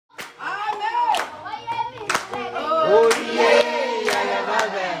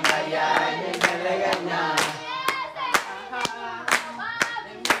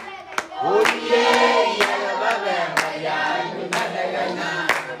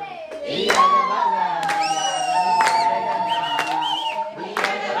Hey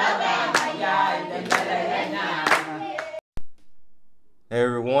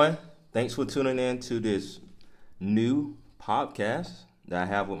everyone, thanks for tuning in to this new podcast that I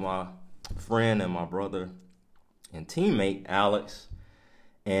have with my friend and my brother and teammate Alex.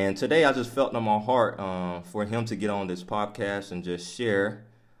 And today I just felt in my heart for him to get on this podcast and just share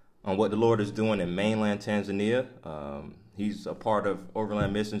on what the Lord is doing in mainland Tanzania. He's a part of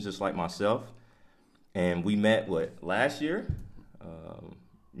Overland Missions just like myself. And we met, last year?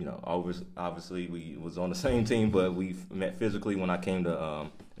 Obviously we was on the same team, but we met physically when I came to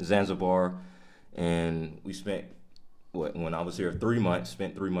Zanzibar. And we spent, when I was here 3 months,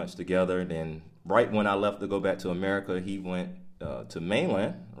 spent 3 months together. Then right when I left to go back to America, he went to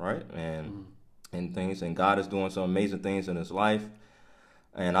mainland, right? And things, and God is doing some amazing things in his life.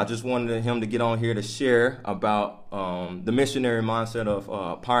 And I just wanted him to get on here to share about the missionary mindset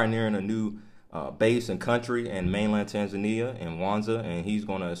of pioneering a new base and country in mainland Tanzania in Mwanza, and he's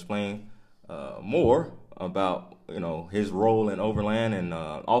going to explain more about his role in Overland and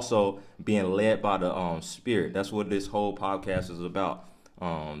also being led by the Spirit. That's what this whole podcast is about.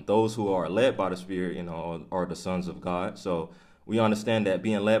 Those who are led by the Spirit, are the sons of God. So we understand that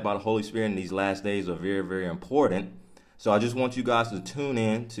being led by the Holy Spirit in these last days are very, very important. So I just want you guys to tune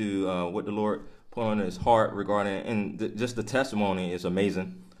in to what the Lord put on his heart regarding, and just the testimony is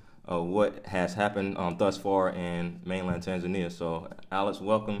amazing. What has happened thus far in mainland Tanzania. So, Alex,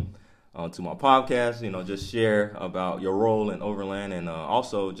 welcome to my podcast. Just share about your role in Overland, and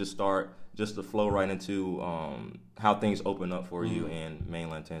also just start to flow right into how things open up for you in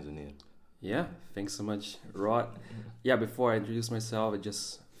mainland Tanzania. Yeah, thanks so much, Rod. Yeah, before I introduce myself, I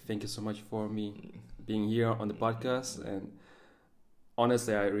just thank you so much for me being here on the podcast. And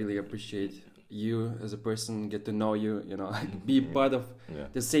honestly, I really appreciate you as a person, get to know you, be part of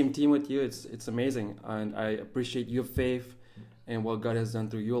the same team with you. It's amazing, and I appreciate your faith and what God has done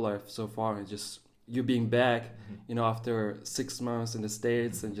through your life so far. And just you being back, after 6 months in the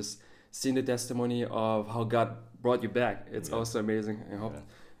States, and just seeing the testimony of how God brought you back. It's also amazing. I hope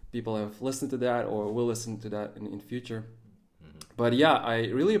people have listened to that or will listen to that in future. But yeah, I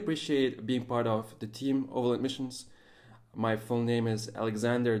really appreciate being part of the team Overland Missions. My full name is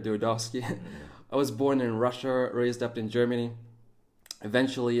Alexander Durdowski. I was born in Russia, raised up in Germany.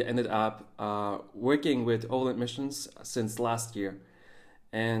 Eventually ended up working with Overland Missions since last year.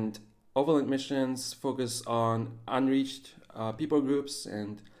 And Overland Missions focus on unreached people groups.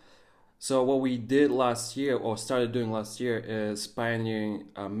 And so what we did last year, or started doing last year, is pioneering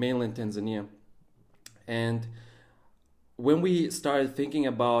mainland Tanzania. And when we started thinking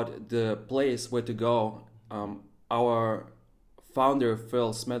about the place where to go, our founder,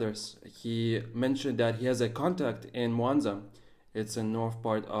 Phil Smethers, he mentioned that he has a contact in Mwanza. It's in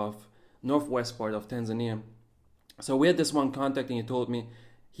northwest part of Tanzania. So we had this one contact, and he told me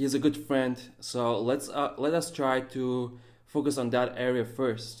he's a good friend. So let us try to focus on that area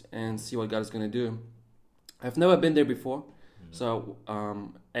first and see what God is going to do. I've never been there before, so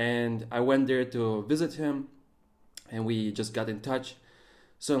and I went there to visit him, and we just got in touch.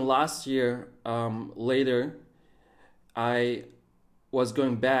 So last year, later, I was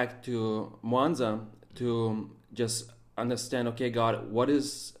going back to Mwanza to just understand, okay, God, what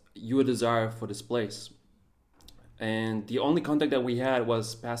is your desire for this place? And the only contact that we had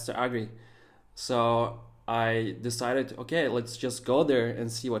was Pastor Agri. So I decided, okay, let's just go there and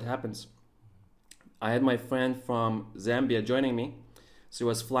see what happens. I had my friend from Zambia joining me. So he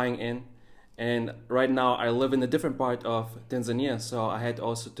was flying in. And right now I live in a different part of Tanzania. So I had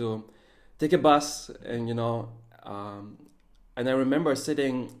also to take a bus and, and I remember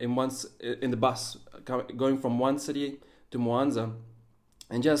sitting in the bus, going from one city to Mwanza,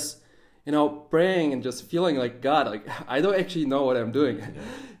 and just, praying and just feeling like, God, like, I don't actually know what I'm doing.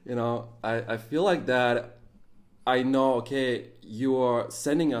 I feel like that I know, okay, you are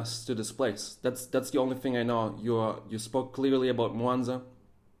sending us to this place. That's the only thing I know. You spoke clearly about Mwanza,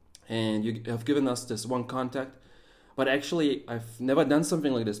 and you have given us this one contact. But actually, I've never done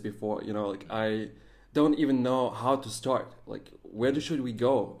something like this before. I don't even know how to start. Like, where should we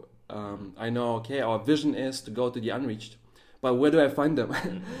go? I know, okay, our vision is to go to the unreached, but where do I find them?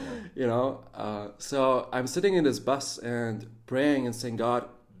 So I'm sitting in this bus and praying and saying, God,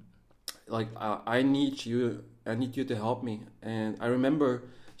 like, I need you to help me. And I remember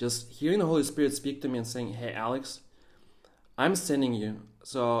just hearing the Holy Spirit speak to me and saying, hey, Alex, I'm sending you.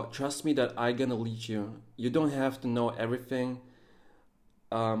 So trust me that I'm going to lead you. You don't have to know everything.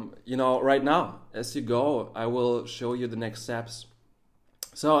 Right now, as you go, I will show you the next steps.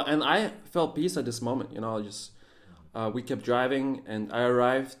 So, and I felt peace at this moment, just we kept driving, and I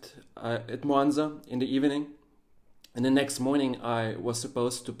arrived at Mwanza in the evening. And the next morning, I was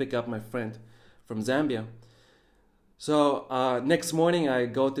supposed to pick up my friend from Zambia. So next morning, I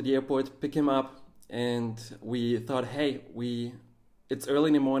go to the airport, pick him up, and we thought, hey, it's early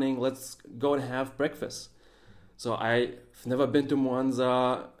in the morning, let's go and have breakfast. So I've never been to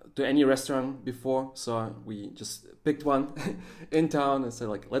Mwanza, to any restaurant before, so we just picked one in town and said,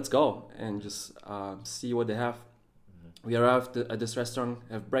 like, let's go and just see what they have. We arrived at this restaurant,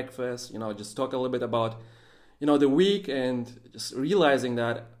 have breakfast, just talk a little bit about, the week, and just realizing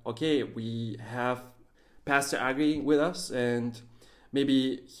that, okay, we have Pastor Agri with us, and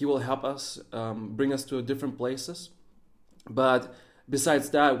maybe he will help us, bring us to different places. But besides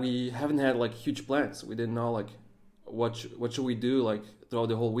that, we haven't had like huge plans. We didn't know like what should we do like throughout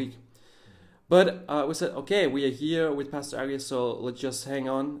the whole week. But we said, okay, we are here with Pastor Agri, so let's just hang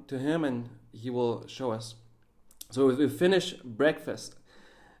on to him and he will show us. So we finished breakfast,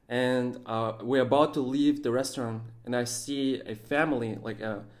 and we're about to leave the restaurant, and I see a family, like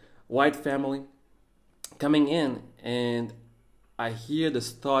a white family, coming in, and I hear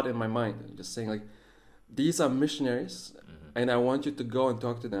this thought in my mind, just saying like, these are missionaries, and I want you to go and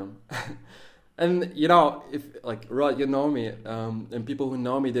talk to them. And if like Rod, you know me, and people who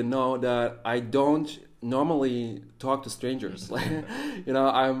know me, they know that I don't normally talk to strangers. Like,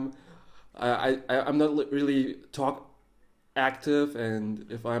 I'm not really talk active, and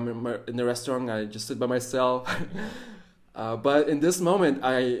if I'm in the restaurant, I just sit by myself. But in this moment,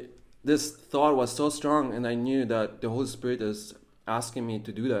 this thought was so strong, and I knew that the Holy Spirit is asking me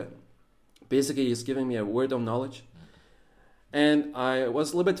to do that. Basically, He's giving me a word of knowledge. And I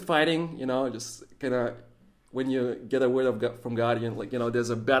was a little bit fighting, just kind of, when you get a word of God, from God, there's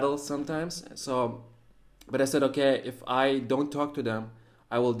a battle sometimes. So, but I said, okay, if I don't talk to them,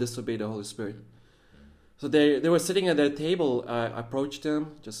 I will disobey the Holy Spirit. So they were sitting at their table. I approached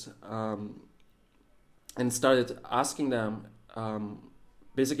them, and started asking them.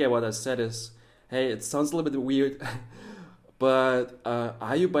 Basically, what I said is, hey, it sounds a little bit weird, but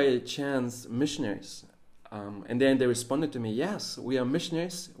are you by chance missionaries? And then they responded to me, yes, we are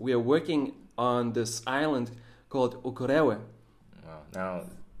missionaries. We are working on this island called Ukerewe. Wow. Now,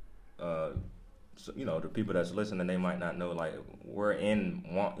 so, the people that's listening, they might not know, like, we're in,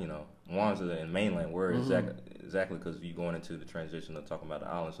 Mwanza in mainland. Where exactly, because you're going into the transition of talking about the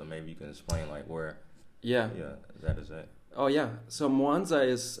island, so maybe you can explain, like, where that is at. Oh, yeah. So Mwanza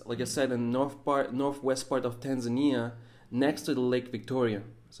is, like I said, in northwest part of Tanzania, next to the Lake Victoria.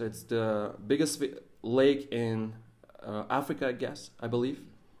 So it's the biggest lake in Africa, I believe.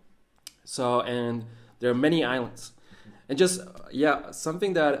 So, and there are many islands. And just,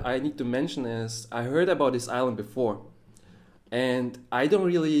 something that I need to mention is I heard about this island before, and I don't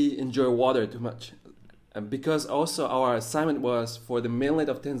really enjoy water too much. Because also our assignment was for the mainland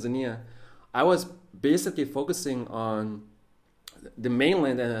of Tanzania. I was basically focusing on the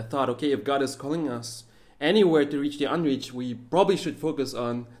mainland, and I thought, okay, if God is calling us anywhere to reach the unreached, we probably should focus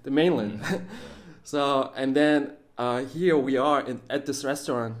on the mainland. So, and then here we are at this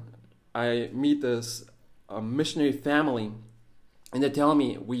restaurant. I meet this missionary family, and they tell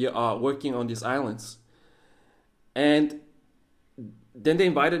me we are working on these islands. And then they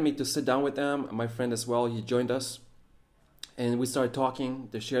invited me to sit down with them. My friend as well, he joined us. And we started talking.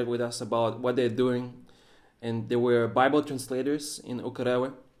 They shared with us about what they're doing. And they were Bible translators in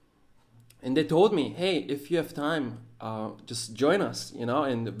Ukerewe. And they told me, hey, if you have time, just join us,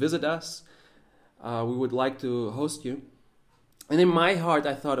 and visit us. We would like to host you. And in my heart,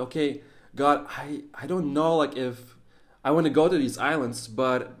 I thought, okay, God, I don't know, like, if I want to go to these islands,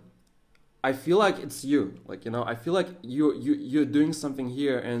 but I feel like it's you. Like, I feel like you're doing something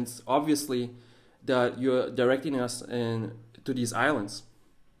here, and it's obviously that you're directing us to these islands.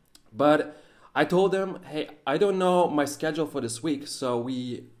 But I told them, hey, I don't know my schedule for this week, so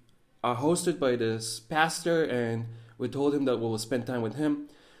we are hosted by this pastor, and we told him that we will spend time with him.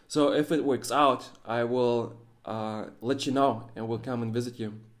 So if it works out, I will let you know, and we'll come and visit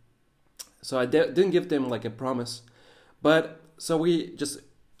you. So I didn't give them like a promise, but so we just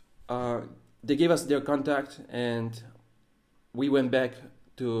they gave us their contact, and we went back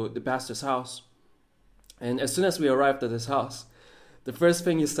to the pastor's house. And as soon as we arrived at his house, the first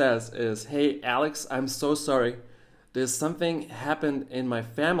thing he says is, "Hey, Alex, I'm so sorry. There's something happened in my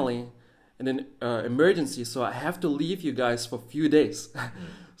family, an emergency, so I have to leave you guys for a few days.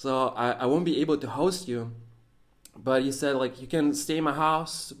 So I won't be able to host you." But he said, like, you can stay in my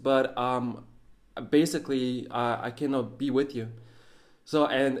house, but basically I cannot be with you. So,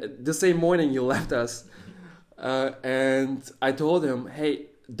 and the same morning he left us. And I told him, hey,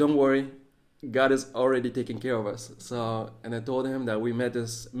 don't worry. God is already taking care of us. So, and I told him that we met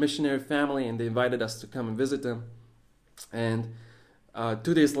this missionary family and they invited us to come and visit them. And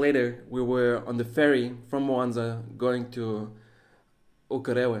 2 days later, we were on the ferry from Mwanza going to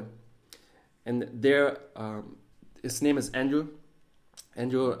Ukerewe. And there, his name is Andrew.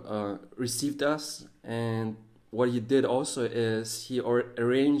 Andrew received us, and what he did also is he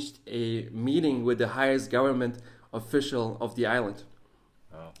arranged a meeting with the highest government official of the island.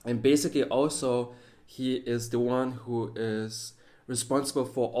 Oh. And basically also he is the one who is responsible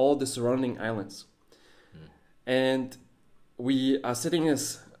for all the surrounding islands. And we are sitting in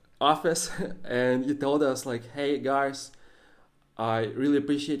his office and he told us like, hey guys, I really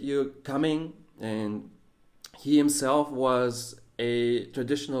appreciate you coming. And he himself was a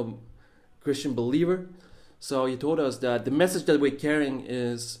traditional Christian believer. So he told us that the message that we're carrying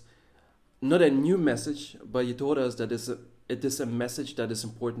is not a new message, but he told us that it is a message that is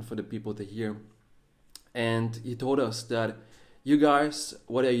important for the people to hear. And he told us that you guys,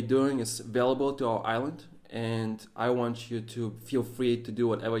 what are you doing is valuable to our island, and I want you to feel free to do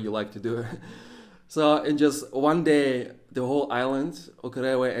whatever you like to do. So in just one day, the whole island,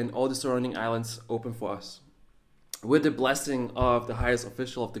 Ukerewe, and all the surrounding islands opened for us with the blessing of the highest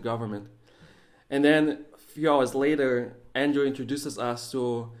official of the government. And then a few hours later, Andrew introduces us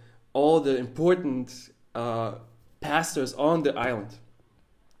to all the important pastors on the island,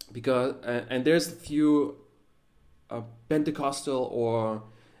 because and there's a few Pentecostal or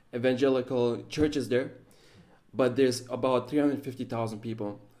evangelical churches there, but there's about 350,000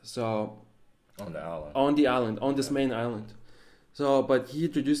 people. So on the island. On the island, on this main island. So, but he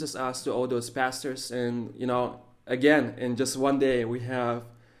introduces us to all those pastors, and you know, again, in just one day, we have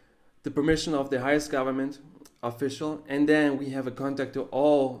the permission of the highest government official, and then we have a contact to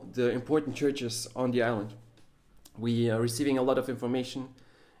all the important churches on the island. We are receiving a lot of information,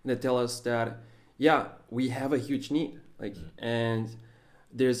 and they tell us that, yeah, we have a huge need, like, and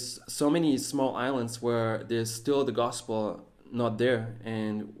there's so many small islands where there's still the gospel not there,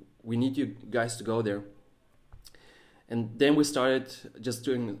 and we need you guys to go there. And then we started just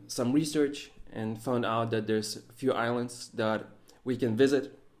doing some research and found out that there's a few islands that we can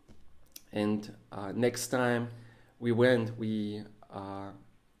visit. And next time we went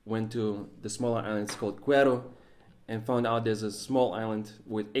to the smaller islands called Cuero, and found out there's a small island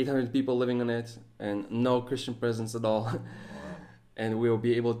with 800 people living on it and no Christian presence at all. And we will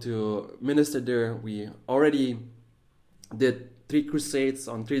be able to minister there. We already did 3 crusades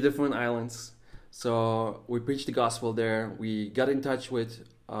on 3 different islands. So we preached the gospel there. We got in touch with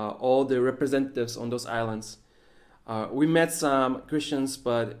all the representatives on those islands. We met some Christians,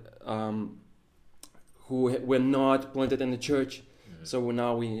 but who were not planted in the church. Mm-hmm. So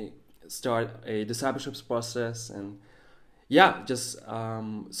now we start a discipleship process, and yeah, just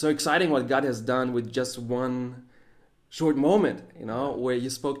so exciting what God has done with just one short moment, you know, where you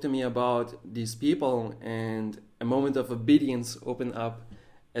spoke to me about these people, and a moment of obedience opened up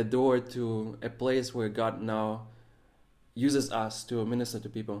a door to a place where God now uses us to minister to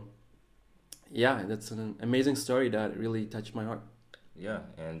people. Yeah, that's an amazing story that really touched my heart. Yeah,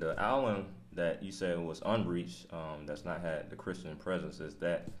 and the island that you said was unreached, that's not had the Christian presence, is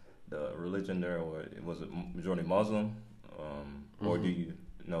that the religion there, or was it majority Muslim, or do you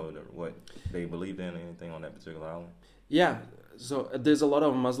know what they believed in, anything on that particular island? Yeah, so there's a lot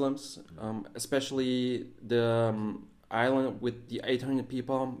of Muslims, especially the island with the 800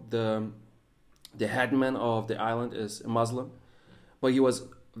 people. The headman of the island is a Muslim, but he was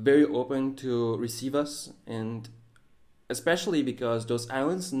very open to receive us, and especially because those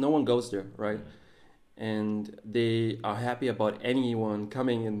islands, no one goes there, right? And they are happy about anyone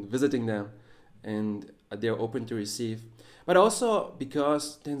coming and visiting them, and they're open to receive. But also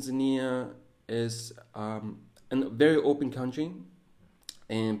because Tanzania is a very open country,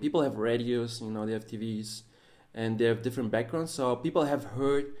 and people have radios, you know, they have TVs, and they have different backgrounds. So people have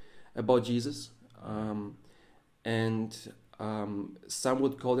heard about Jesus, and some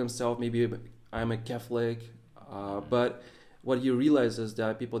would call themselves, maybe I'm a Catholic, but what you realize is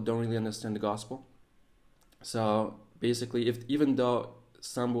that people don't really understand the gospel. So basically, even though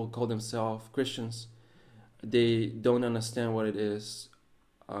some will call themselves Christians, they don't understand what it is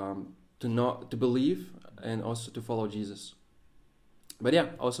to believe and also to follow Jesus. But yeah,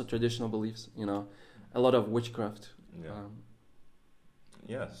 also traditional beliefs, you know, a lot of witchcraft. Yeah.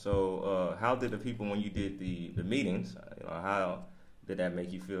 Yeah. So how did the people, when you did the meetings, how did that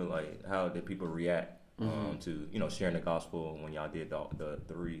make you feel? Like, how did people react to, you know, sharing the gospel when y'all did the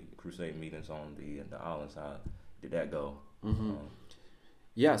 3 crusade meetings on the islands? How did that go?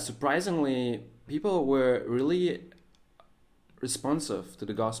 Yeah, surprisingly, people were really responsive to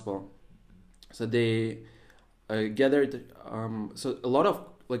the gospel. So they gathered. So a lot of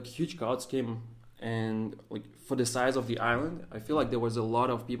like huge crowds came, and like for the size of the island, I feel like there was a lot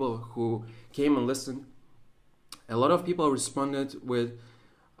of people who came and listened. A lot of people responded with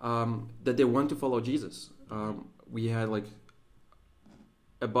that they want to follow Jesus. We had like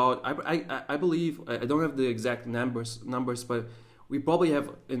about I believe I don't have the exact numbers, but we probably have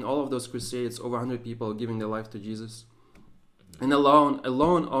in all of those crusades over 100 people giving their life to Jesus. And alone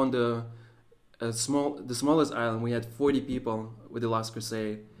on the smallest island, we had 40 people with the last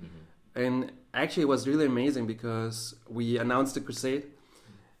crusade. And actually, it was really amazing because we announced the crusade,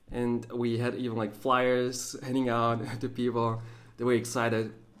 and we had even like flyers handing out to people. They were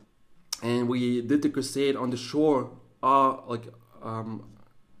excited, and we did the crusade on the shore, on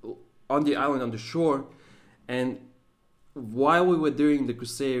the island on the shore. And while we were doing the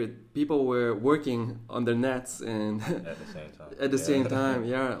crusade, people were working on their nets and At the same time. at the same time,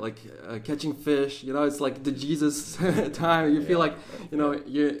 yeah, like catching fish. You know, it's like the Jesus time. You feel like, you know,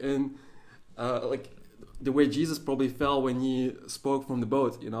 you're in like the way Jesus probably felt when he spoke from the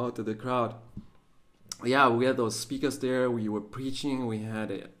boat, you know, to the crowd. Yeah, we had those speakers there. We were preaching. We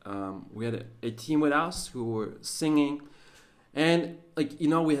had a team with us who were singing, and like, you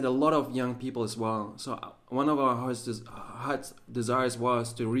know, we had a lot of young people as well. So one of our heart's desires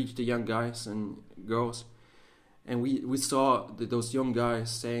was to reach the young guys and girls, and we saw those young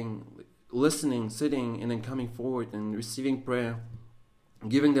guys saying, listening, sitting, and then coming forward and receiving prayer,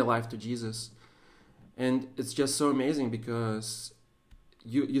 giving their life to Jesus. And it's just so amazing because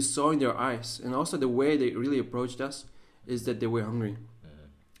you saw in their eyes, and also the way they really approached us is that they were hungry.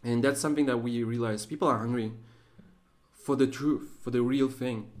 And that's something that we realize. People are hungry for the truth, for the real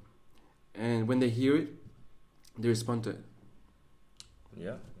thing. And when they hear it, they respond to it.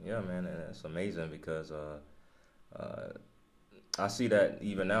 Yeah, man, and it's amazing because I see that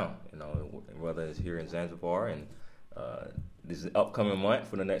even now, you know, whether it's here in Zanzibar and this upcoming month,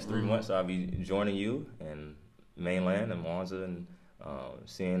 for the next 3 months, I'll be joining you in mainland and Mwanza, and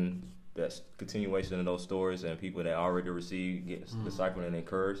seeing that continuation of those stories and people that already received, get discipled and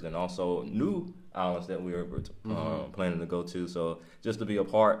encouraged, and also new islands that we are planning to go to. So just to be a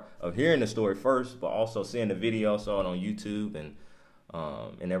part of hearing the story first, but also seeing the video, saw it on YouTube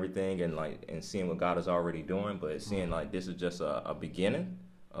and everything, and seeing what God is already doing, but seeing like this is just a beginning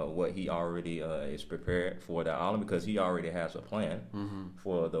of what He already is prepared for the island, because He already has a plan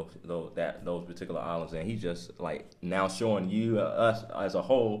for those particular islands, and He's just like now showing you us as a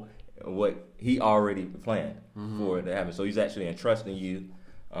whole what He already planned for it to happen. So He's actually entrusting you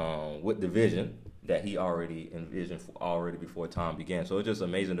with the vision that He already envisioned already before time began. So it's just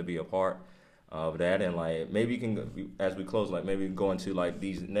amazing to be a part of that. And like maybe you can, as we close, like maybe go into like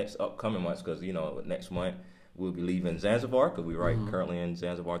these next upcoming months, because you know next month we'll be leaving Zanzibar, because we're currently in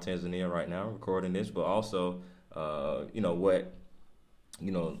Zanzibar, Tanzania right now recording this, but also you know what,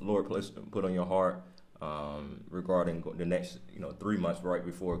 you know, Lord put on your heart regarding the next 3 months right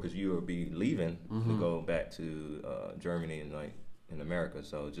before, because you will be leaving to go back to Germany and like in America.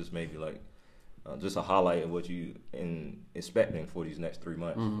 So just maybe like just a highlight of what you expecting for these next 3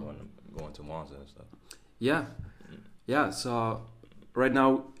 months going to Mwanza and stuff. Yeah. So right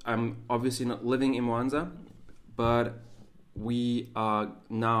now I'm obviously not living in Mwanza, but we are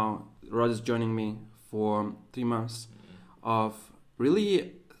now, Rod is joining me for 3 months of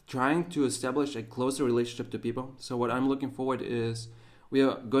really trying to establish a closer relationship to people. So what I'm looking forward is we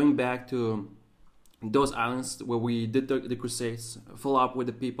are going back to those islands where we did the crusades, follow up with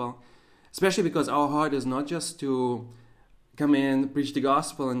the people, especially because our heart is not just to come in, preach the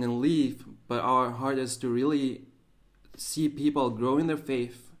gospel, and then leave, but our heart is to really see people grow in their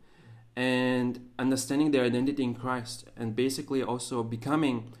faith and understanding their identity in Christ, and basically also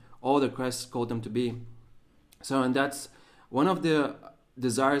becoming all that Christ called them to be. So, and that's one of the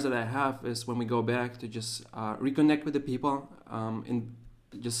desires that I have, is when we go back to just reconnect with the people and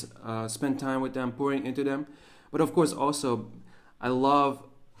just spend time with them, pouring into them. But of course also I love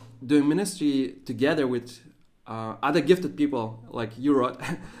doing ministry together with other gifted people like you, Rod,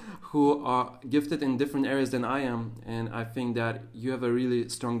 who are gifted in different areas than I am. And I think that you have a really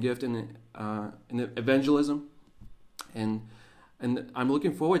strong gift in evangelism, and I'm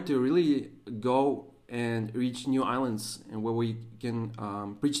looking forward to really go and reach new islands, and where we can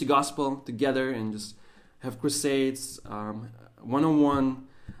preach the gospel together and just have crusades one-on-one,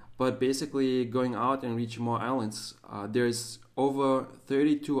 but basically going out and reach more islands. There's over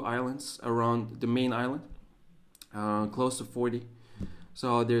 32 islands around the main island, close to 40.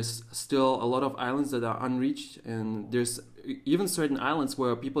 So there's still a lot of islands that are unreached, and there's even certain islands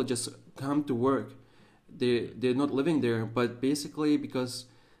where people just come to work. They're not living there, but basically because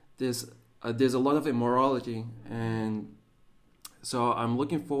there's there's a lot of immorality, and so I'm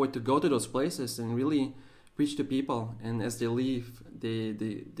looking forward to go to those places and really preach to people. And as they leave, they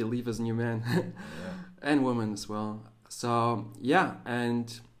leave as new men Yeah. and women as well. So yeah,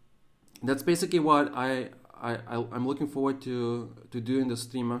 and that's basically what I'm looking forward to do in those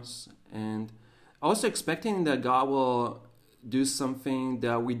 3 months, and also expecting that God will do something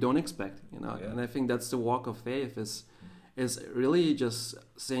that we don't expect, Yeah. And I think that's the walk of faith is really just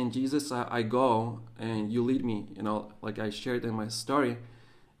saying, Jesus, I go and you lead me, like I shared in my story,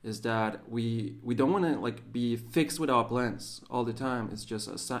 is that we don't want to like be fixed with our plans all the time. It's just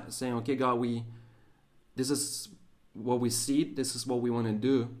saying, okay, God, this is what we see, this is what we want to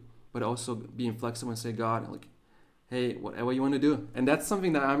do, but also being flexible and say, God, like, hey, whatever you want to do. And that's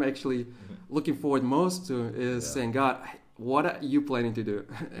something that I'm actually looking forward most to, is saying, God, what are you planning to do?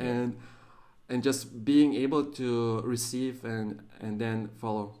 and just being able to receive and then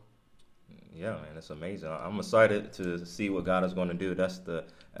follow. Yeah, man, it's amazing. I'm excited to see what God is going to do. That's the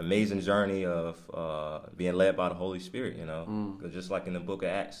amazing journey of being led by the Holy Spirit, 'Cause just like in the book of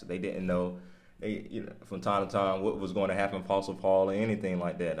Acts, they didn't know, from time to time, what was going to happen, Apostle Paul or anything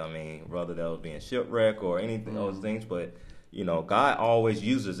like that. I mean, whether that was being shipwrecked or anything, those things. But, God always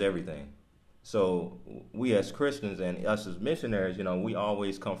uses everything. So we as Christians and us as missionaries, we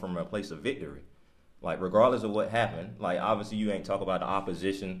always come from a place of victory. Like, regardless of what happened, like, obviously you ain't talk about the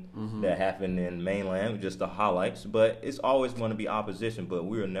opposition that happened in mainland, just the highlights, but it's always going to be opposition, but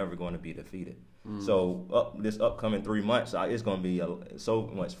we're never going to be defeated. So this upcoming 3 months, it's going to be so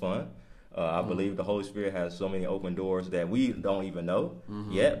much fun. I believe the Holy Spirit has so many open doors that we don't even know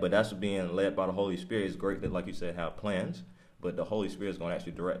yet, but that's being led by the Holy Spirit. It's great that, like you said, have plans, but the Holy Spirit is going to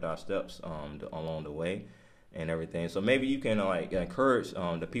actually direct our steps along the way and everything. So maybe you can encourage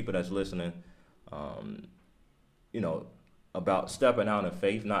the people that's listening, about stepping out in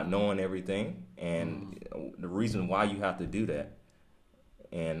faith, not knowing everything, and the reason why you have to do that.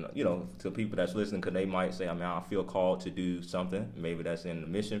 And, to people that's listening, because they might say, I feel called to do something. Maybe that's in the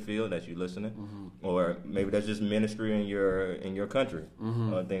mission field that you're listening, or maybe that's just ministry in your country,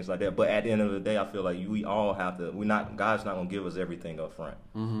 or things like that. But at the end of the day, I feel like we all have to. God's not gonna give us everything up front.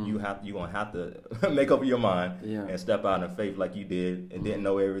 You're gonna have to make up your mind and step out in faith like you did, and didn't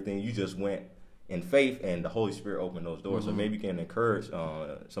know everything. You just went in faith, and the Holy Spirit opened those doors. So maybe you can encourage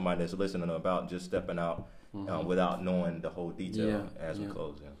somebody that's listening about just stepping out. Without knowing the whole detail as we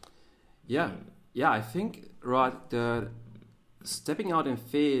close. Yeah, I think, Rod, that stepping out in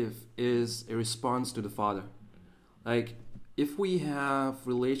faith is a response to the Father. Like, if we have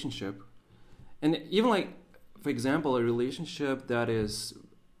relationship, and even like, for example, a relationship that is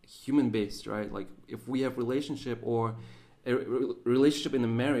human-based, right? Like, if we have relationship or a relationship in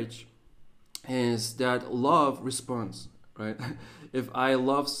a marriage, is that love responds, right? If I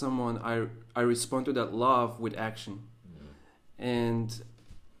love someone, I respond to that love with action, and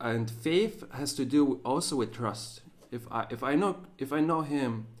faith has to do also with trust. If I know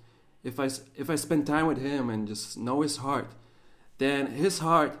him, if I spend time with him and just know his heart, then his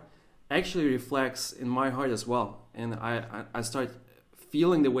heart actually reflects in my heart as well, and I start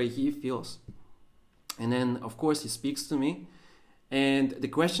feeling the way he feels, and then of course he speaks to me, and the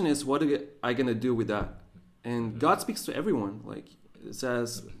question is, what am I gonna do with that? And God speaks to everyone, like it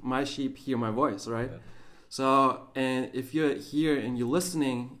says, my sheep hear my voice, right? So, and if you're here and you're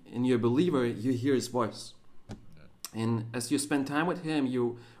listening and you're a believer, you hear his voice. And as you spend time with him,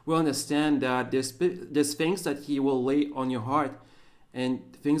 you will understand that there's things that he will lay on your heart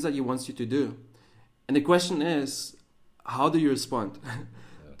and things that he wants you to do. And the question is, how do you respond?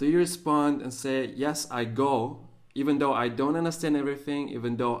 Do you respond and say, yes, I go, even though I don't understand everything,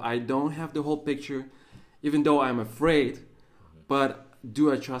 even though I don't have the whole picture, even though I'm afraid, but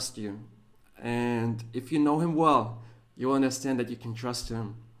do I trust you? And if you know him well, you'll understand that you can trust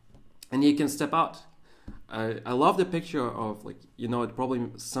him and you can step out. I love the picture of, like, it probably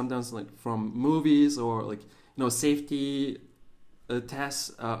sometimes like from movies or like, safety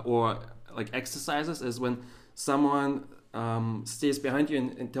tests or like exercises, is when someone stays behind you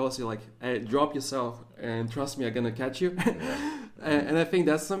and tells you, like, hey, drop yourself and trust me, I'm gonna catch you. And I think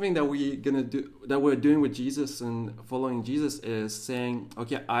that's something that we're doing with Jesus and following Jesus, is saying,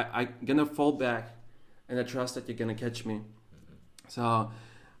 okay, I'm gonna fall back and I trust that you're gonna catch me. So,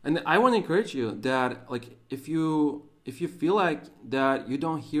 and I want to encourage you that, like, if you feel like that you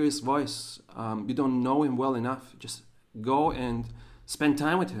don't hear his voice, you don't know him well enough, just go and spend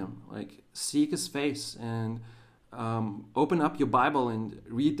time with him, like seek his face and open up your Bible and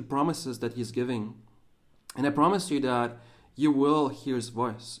read the promises that he's giving. And I promise you that you will hear his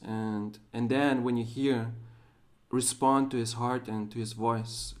voice, and then when you hear, respond to his heart and to his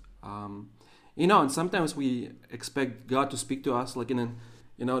voice And sometimes we expect God to speak to us like in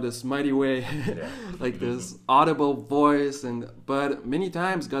this mighty way, like this audible voice, but many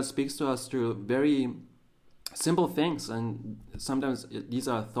times God speaks to us through very simple things, and sometimes these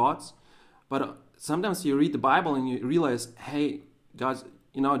are thoughts, but sometimes you read the Bible and you realize, hey, God,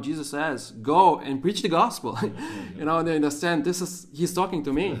 Jesus says, go and preach the gospel. And they understand He's talking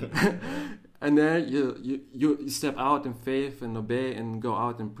to me. And then you step out in faith and obey and go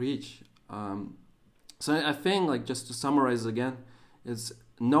out and preach. So I think, like, just to summarize again, it's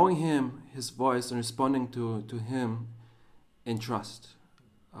knowing Him, His voice, and responding to Him in trust,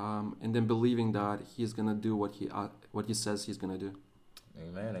 and then believing that He's gonna do what He says He's gonna do.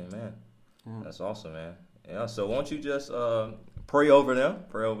 Amen. Yeah. That's awesome, man. Yeah. So won't you just pray over them,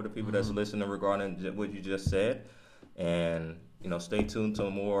 pray over the people that's listening regarding what you just said, and stay tuned to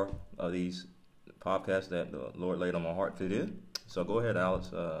more of these podcasts that the Lord laid on my heart to do. So go ahead,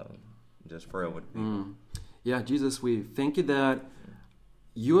 Alex. Just pray over the people. Yeah, Jesus, we thank you that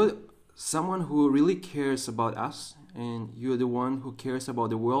you're someone who really cares about us, and you're the one who cares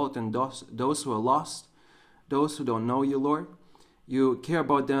about the world and those who are lost, those who don't know you, Lord. You care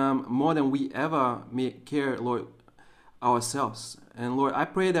about them more than we ever may care, Lord, ourselves. And Lord, I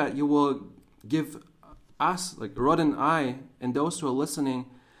pray that you will give us, like Rod and I, and those who are listening,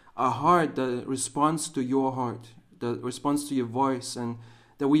 a heart that responds to your heart, that responds to your voice, and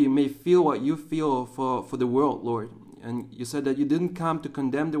that we may feel what you feel for the world, Lord. And you said that you didn't come to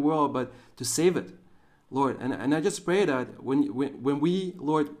condemn the world, but to save it, Lord. And I just pray that when we,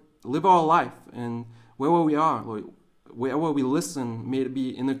 Lord, live our life, and wherever we are, Lord, wherever we listen, may it be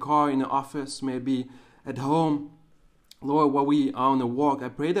in the car, in the office, may it be at home, Lord, while we are on the walk, I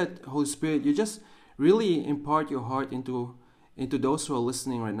pray that, Holy Spirit, you just really impart your heart into those who are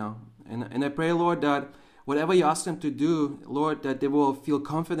listening right now. And I pray, Lord, that whatever you ask them to do, Lord, that they will feel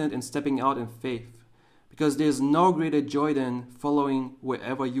confident in stepping out in faith. Because there's no greater joy than following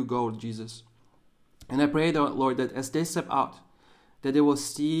wherever you go, Jesus. And I pray, Lord, that as they step out, that they will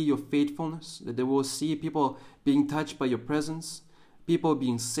see your faithfulness, that they will see people being touched by your presence, people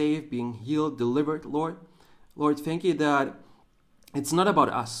being saved, being healed, delivered, Lord. Lord, thank you that it's not about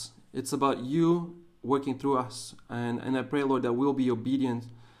us. It's about you working through us. And I pray, Lord, that we'll be obedient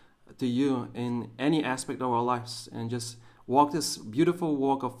to you in any aspect of our lives and just walk this beautiful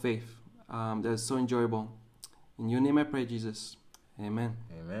walk of faith that is so enjoyable. In your name I pray, Jesus. Amen.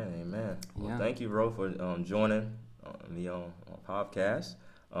 Amen. Well, thank you, Ro, for joining me on podcast.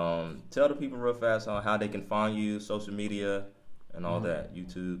 Tell the people real fast on how they can find you, social media, and all that,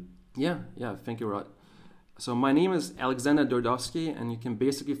 YouTube. Yeah. Thank you, Rod. So my name is Alexander Durdowski, and you can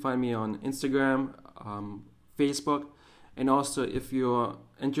basically find me on Instagram, Facebook, and also if you're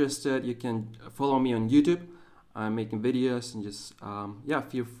interested, you can follow me on YouTube. I'm making videos, and just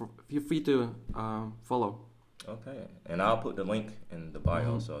feel free to follow. Okay, and I'll put the link in the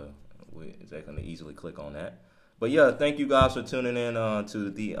bio, so they can easily click on that. But yeah, thank you guys for tuning in to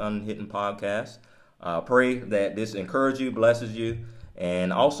the Unhidden Podcast. Pray that this encourages you, blesses you,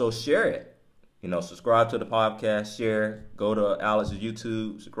 and also share it. Subscribe to the podcast, share, go to Alex's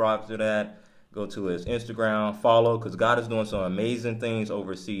YouTube, subscribe to that, go to his Instagram, follow, because God is doing some amazing things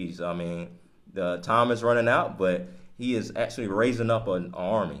overseas. I mean, the time is running out, but he is actually raising up an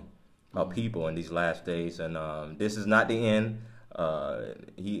army of people in these last days, and this is not the end.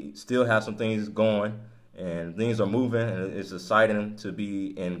 He still has some things going, and things are moving, and it's exciting to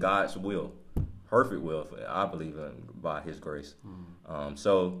be in God's will. Perfect will, I believe in, by his grace.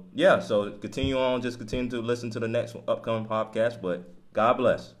 So continue on. Just continue to listen to the next upcoming podcast. But God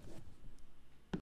bless.